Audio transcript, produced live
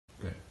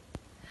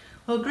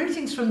Well,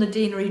 greetings from the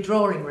Deanery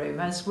Drawing Room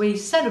as we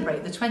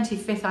celebrate the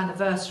 25th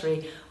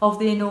anniversary of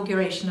the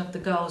inauguration of the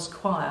Girls'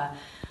 Choir,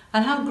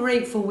 and how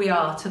grateful we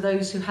are to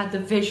those who had the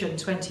vision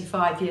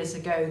 25 years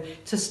ago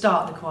to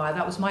start the choir.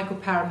 That was Michael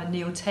Parham and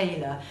Neil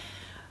Taylor.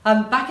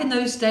 Back in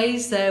those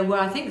days there were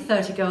I think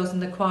 30 girls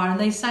in the choir, and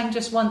they sang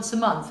just once a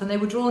month, and they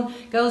were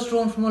girls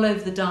drawn from all over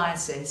the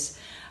diocese.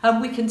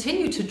 We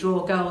continue to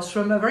draw girls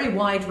from a very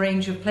wide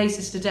range of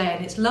places today,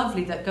 and it's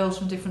lovely that girls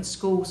from different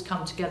schools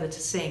come together to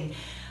sing.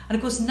 And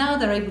of course now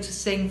they're able to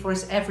sing for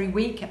us every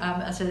week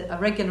as a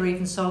regular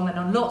evensong, and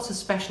on lots of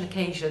special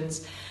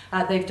occasions.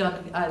 They've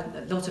done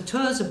lots of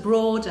tours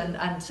abroad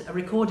and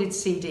recorded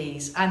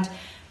CDs, and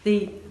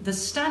the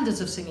standards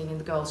of singing in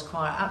the girls'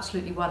 choir are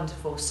absolutely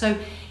wonderful. So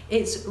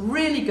it's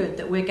really good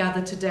that we're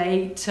gathered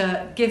today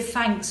to give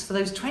thanks for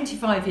those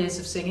 25 years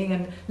of singing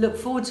and look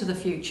forward to the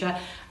future.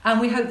 And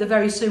we hope that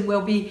very soon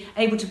we'll be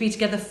able to be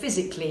together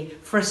physically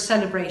for a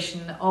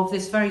celebration of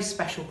this very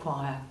special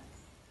choir.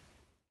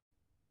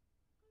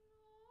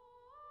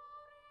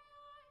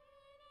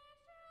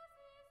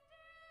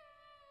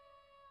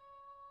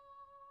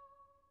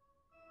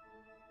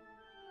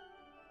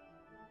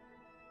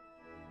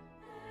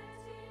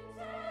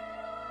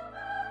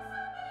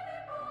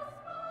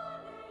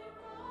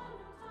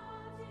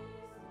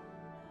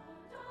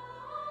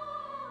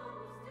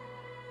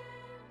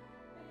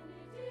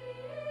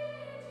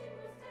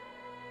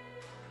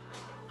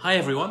 Hi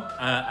everyone,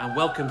 and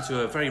welcome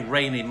to a very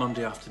rainy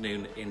Monday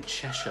afternoon in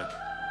Cheshire.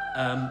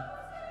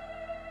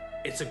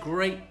 It's a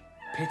great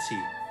pity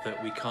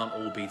that we can't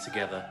all be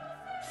together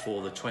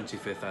for the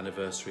 25th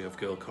anniversary of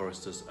Girl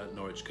Choristers at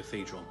Norwich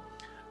Cathedral.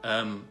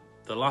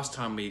 The last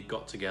time we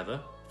got together,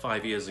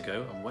 5 years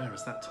ago, and where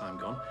has that time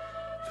gone,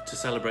 to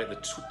celebrate the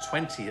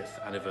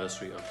 20th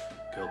anniversary of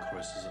Girl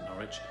Choristers at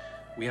Norwich,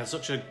 we had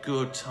such a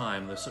good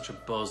time. There's such a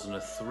buzz and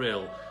a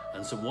thrill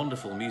and some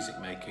wonderful music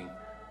making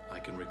I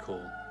can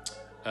recall.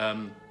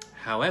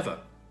 However,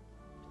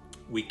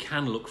 we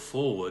can look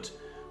forward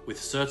with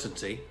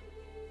certainty,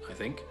 I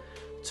think,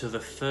 to the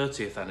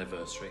 30th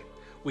anniversary.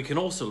 We can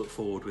also look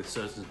forward with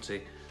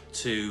certainty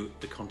to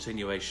the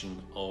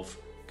continuation of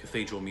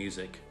cathedral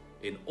music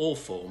in all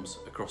forms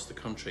across the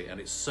country,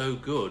 and it's so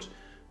good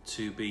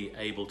to be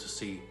able to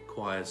see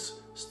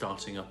choirs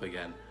starting up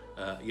again.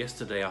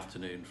 Yesterday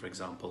afternoon, for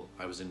example,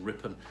 I was in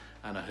Ripon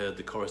and I heard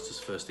the choristers'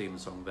 first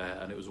evensong there,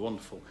 and it was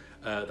wonderful.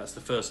 That's the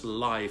first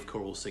live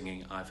choral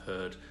singing I've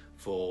heard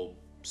for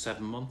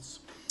 7 months,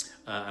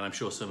 and I'm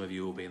sure some of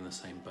you will be in the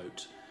same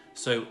boat.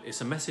 So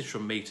it's a message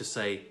from me to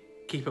say,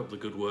 keep up the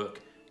good work,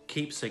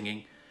 keep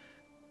singing,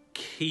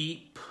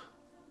 keep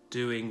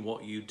doing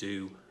what you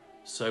do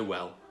so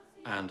well,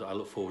 and I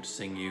look forward to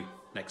seeing you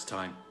next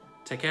time.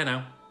 Take care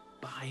now.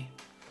 Bye.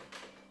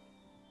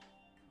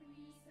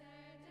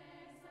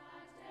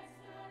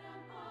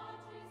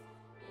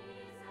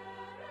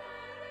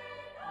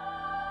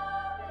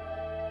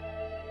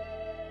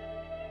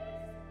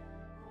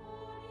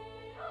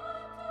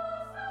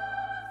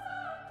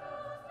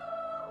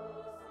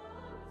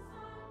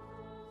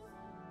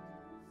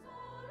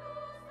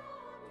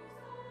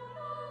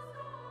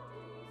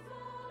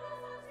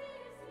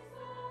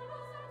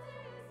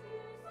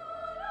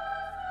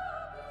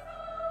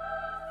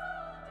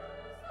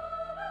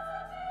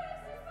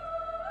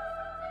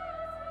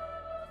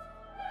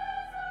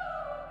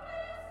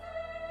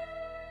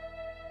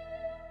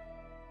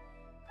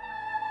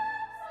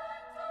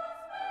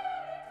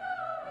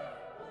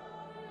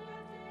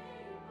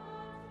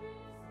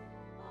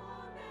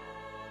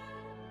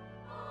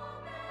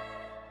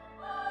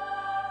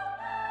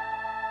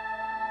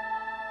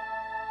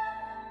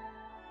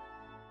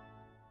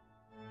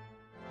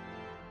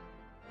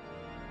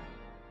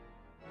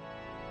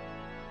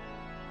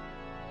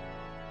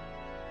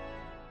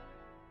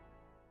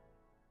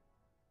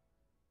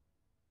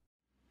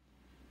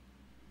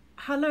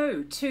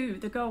 Hello to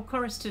the Girl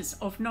Choristers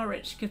of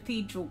Norwich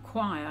Cathedral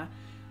Choir.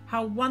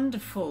 How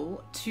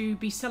wonderful to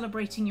be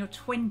celebrating your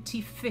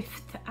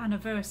 25th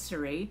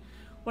anniversary.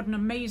 What an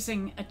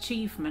amazing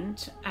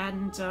achievement,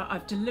 and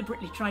I've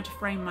deliberately tried to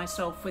frame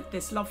myself with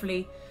this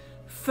lovely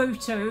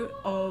photo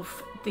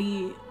of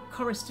the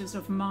choristers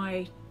of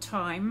my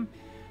time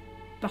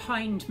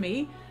behind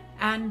me.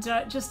 And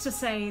just to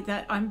say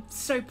that I'm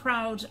so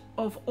proud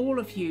of all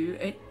of you.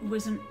 It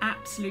was an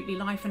absolutely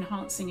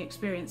life-enhancing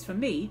experience for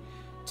me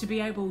to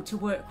be able to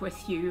work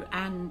with you,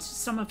 and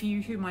some of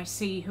you whom I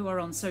see who are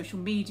on social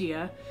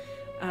media.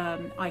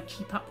 I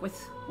keep up with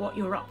what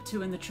you're up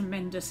to and the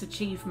tremendous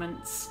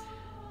achievements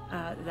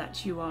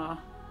that you are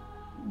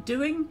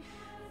doing,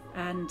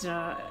 and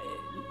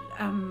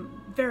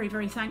I'm very,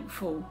 very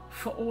thankful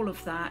for all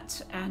of that,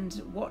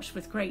 and watch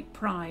with great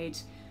pride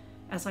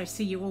as I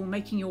see you all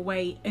making your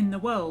way in the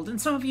world.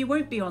 And some of you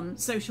won't be on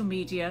social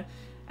media,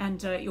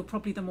 and you're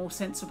probably the more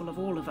sensible of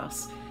all of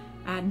us.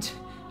 And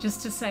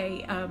just to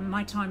say,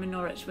 my time in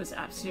Norwich was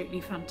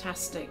absolutely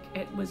fantastic.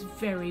 It was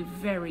very,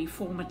 very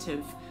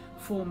formative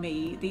for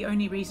me. The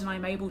only reason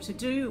I'm able to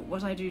do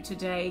what I do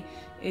today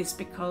is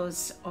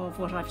because of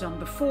what I've done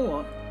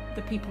before,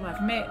 the people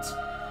I've met,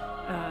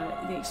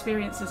 the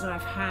experiences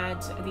I've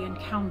had, the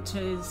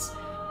encounters,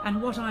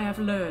 and what I have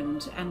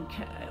learned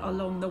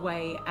along the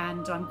way,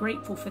 and I'm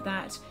grateful for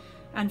that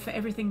and for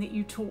everything that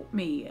you taught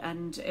me,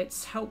 and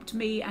it's helped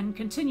me and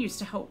continues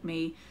to help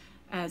me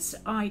as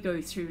I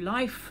go through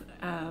life,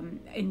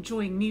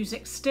 enjoying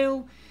music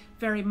still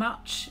very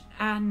much,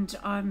 and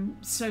I'm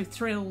so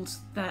thrilled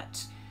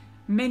that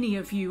many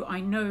of you I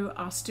know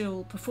are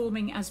still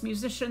performing as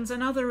musicians,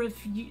 and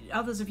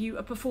others of you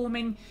are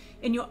performing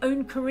in your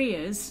own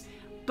careers,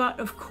 but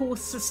of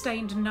course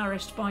sustained and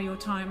nourished by your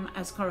time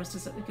as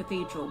choristers at the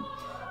cathedral.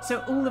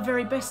 So all the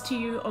very best to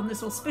you on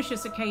this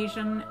auspicious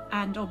occasion,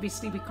 and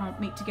obviously we can't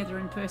meet together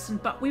in person,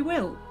 but we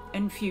will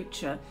in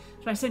future.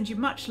 So I send you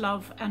much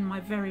love and my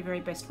very,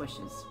 very best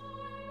wishes.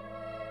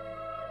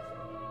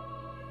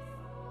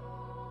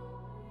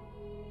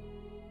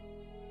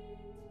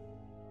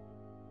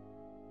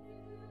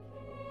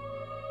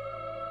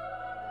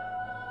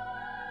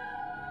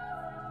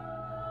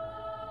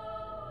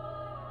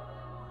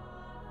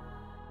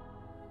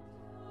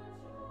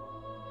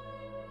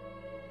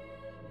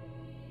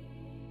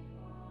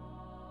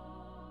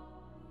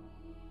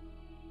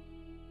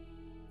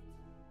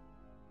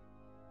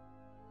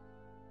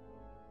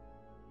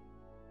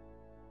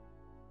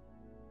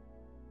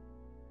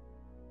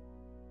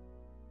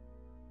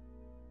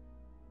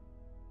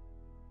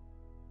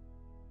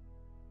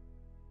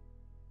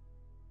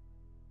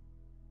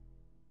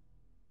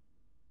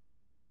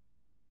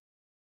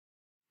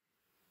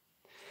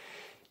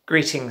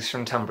 Greetings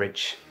from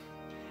Tunbridge.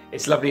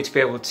 It's lovely to be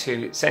able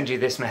to send you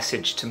this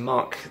message to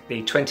mark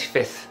the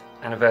 25th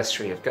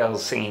anniversary of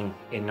girls singing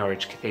in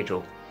Norwich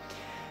Cathedral.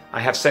 I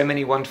have so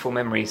many wonderful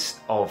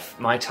memories of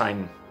my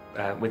time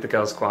with the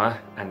girls'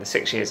 choir and the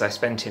 6 years I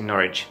spent in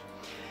Norwich.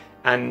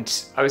 And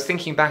I was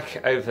thinking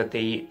back over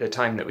the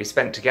time that we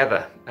spent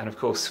together, and of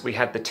course we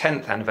had the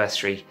 10th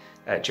anniversary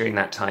during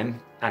that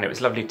time, and it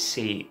was lovely to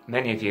see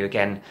many of you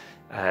again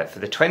for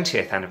the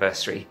 20th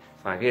anniversary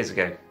 5 years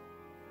ago.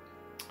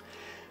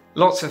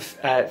 Lots of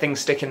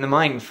things stick in the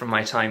mind from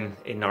my time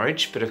in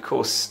Norwich, but of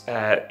course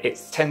it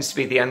tends to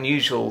be the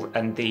unusual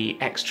and the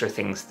extra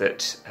things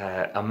that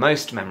are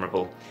most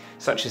memorable,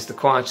 such as the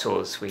choir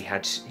tours. We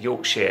had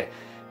Yorkshire,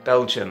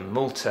 Belgium,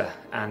 Malta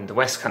and the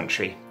West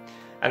Country,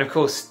 and of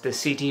course the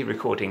CD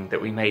recording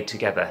that we made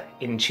together,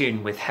 In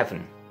Tune with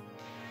Heaven.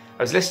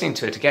 I was listening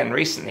to it again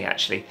recently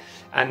actually,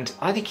 and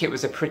I think it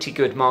was a pretty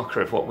good marker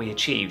of what we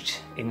achieved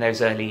in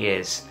those early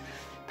years.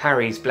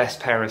 Parry's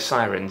Blessed Pair of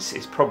Sirens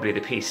is probably the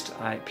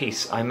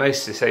piece I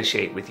most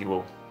associate with you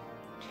all.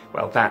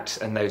 Well, that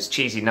and those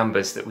cheesy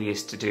numbers that we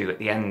used to do at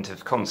the end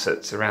of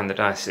concerts around the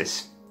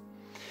diocese.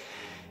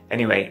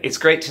 Anyway, it's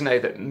great to know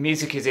that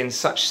music is in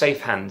such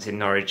safe hands in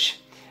Norwich,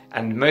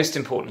 and most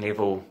importantly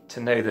of all, to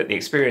know that the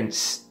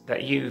experience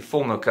that you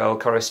former girl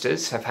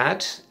choristers have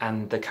had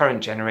and the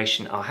current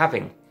generation are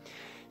having,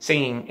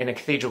 singing in a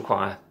cathedral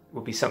choir,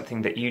 will be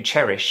something that you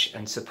cherish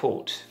and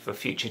support for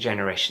future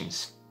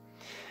generations.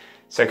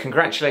 So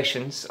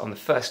congratulations on the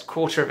first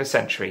quarter of a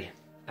century,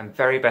 and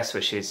very best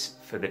wishes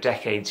for the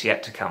decades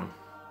yet to come.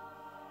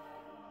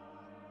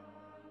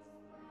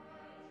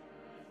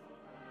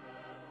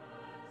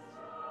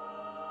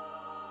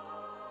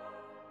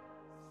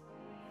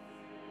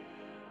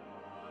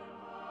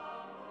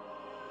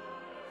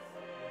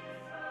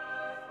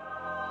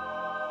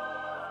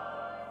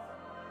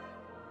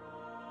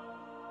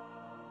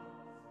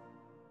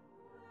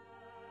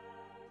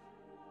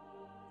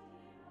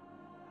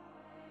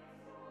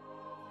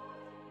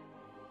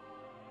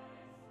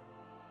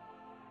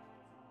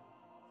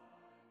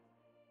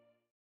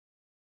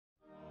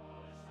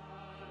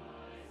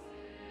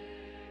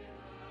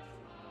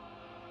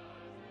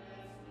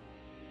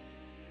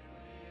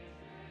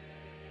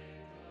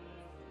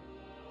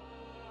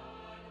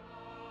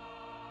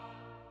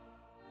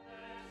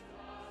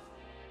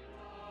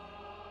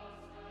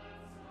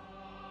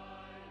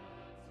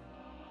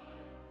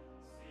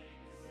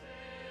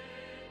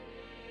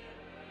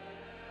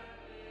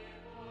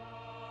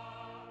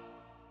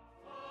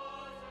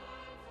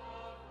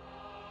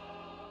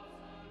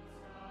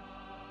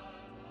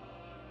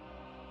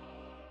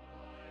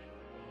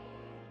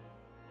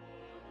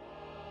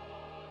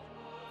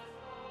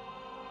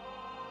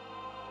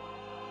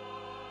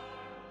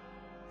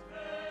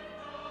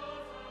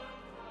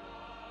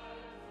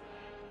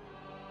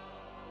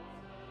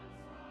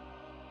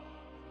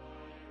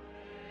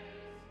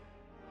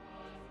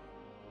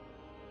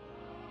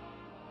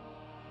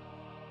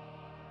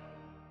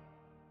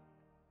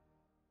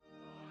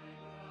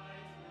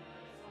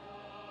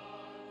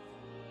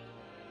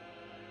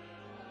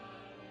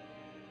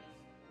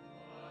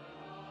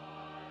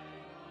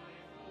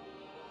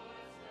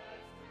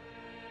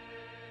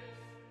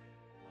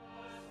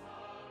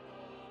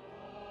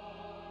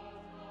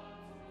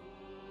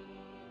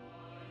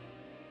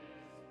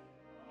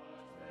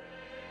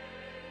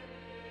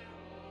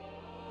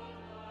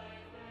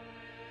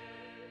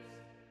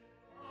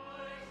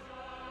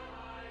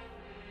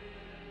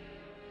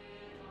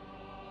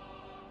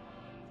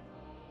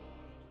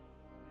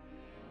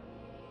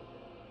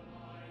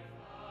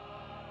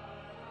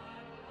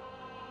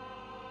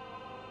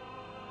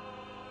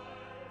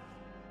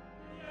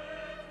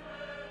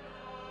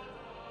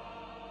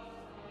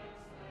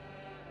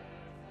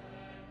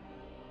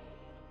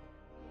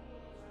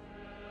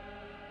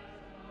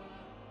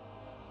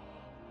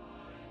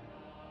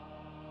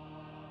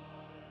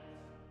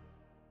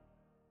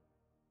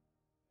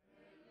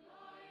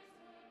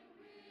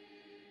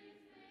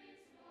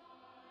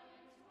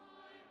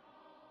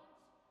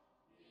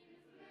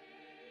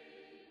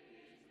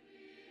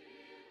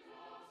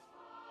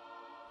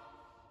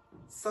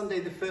 Sunday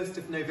the 1st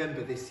of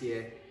November this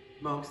year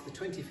marks the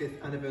 25th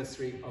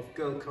anniversary of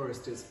Girl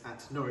Choristers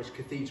at Norwich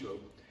Cathedral,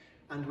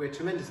 and we're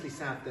tremendously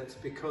sad that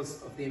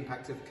because of the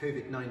impact of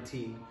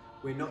COVID-19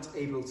 we're not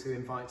able to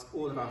invite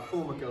all of our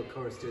former Girl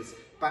Choristers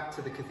back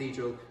to the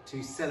Cathedral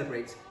to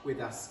celebrate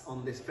with us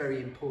on this very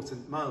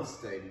important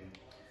milestone.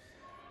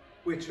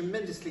 We're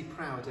tremendously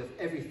proud of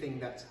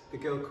everything that the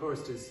Girl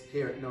Choristers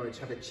here at Norwich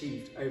have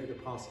achieved over the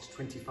past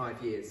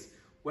 25 years,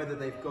 whether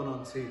they've gone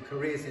on to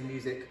careers in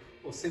music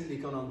or simply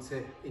gone on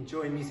to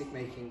enjoy music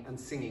making and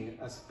singing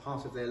as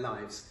part of their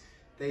lives.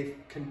 They've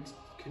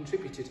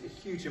contributed a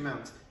huge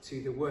amount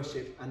to the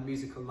worship and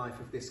musical life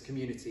of this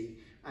community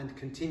and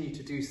continue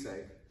to do so.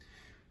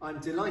 I'm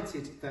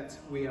delighted that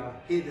we are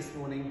here this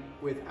morning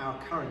with our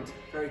current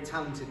very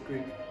talented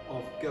group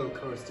of Girl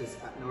Choristers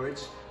at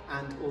Norwich,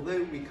 and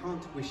although we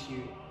can't wish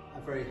you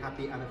a very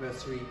happy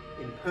anniversary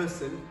in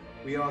person,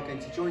 we are going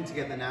to join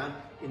together now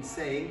in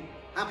saying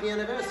Happy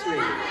Anniversary!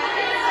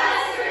 Happy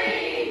Anniversary!